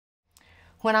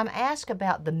When I'm asked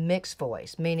about the mixed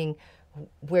voice, meaning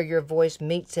where your voice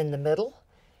meets in the middle,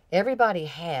 everybody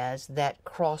has that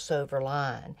crossover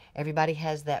line. Everybody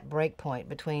has that break point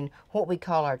between what we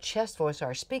call our chest voice,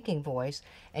 our speaking voice,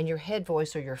 and your head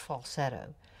voice or your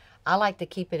falsetto. I like to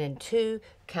keep it in two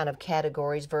kind of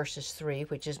categories versus three,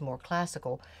 which is more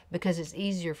classical, because it's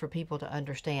easier for people to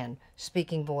understand.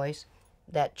 Speaking voice,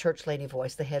 that church lady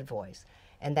voice, the head voice,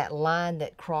 and that line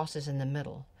that crosses in the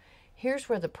middle. Here's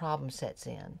where the problem sets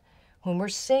in. When we're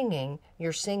singing,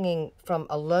 you're singing from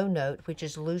a low note, which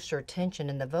is looser tension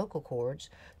in the vocal cords,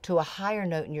 to a higher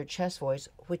note in your chest voice,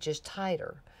 which is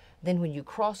tighter. Then when you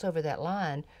cross over that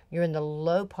line, you're in the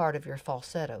low part of your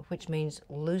falsetto, which means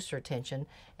looser tension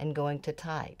and going to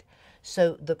tight.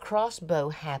 So the crossbow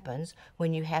happens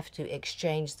when you have to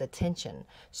exchange the tension.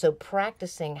 So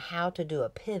practicing how to do a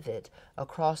pivot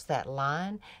across that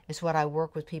line is what I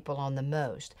work with people on the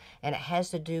most. And it has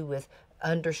to do with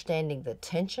understanding the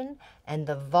tension and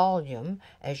the volume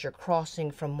as you're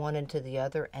crossing from one into the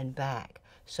other and back.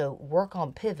 So work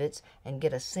on pivots and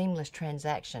get a seamless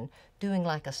transaction, doing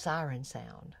like a siren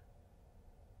sound.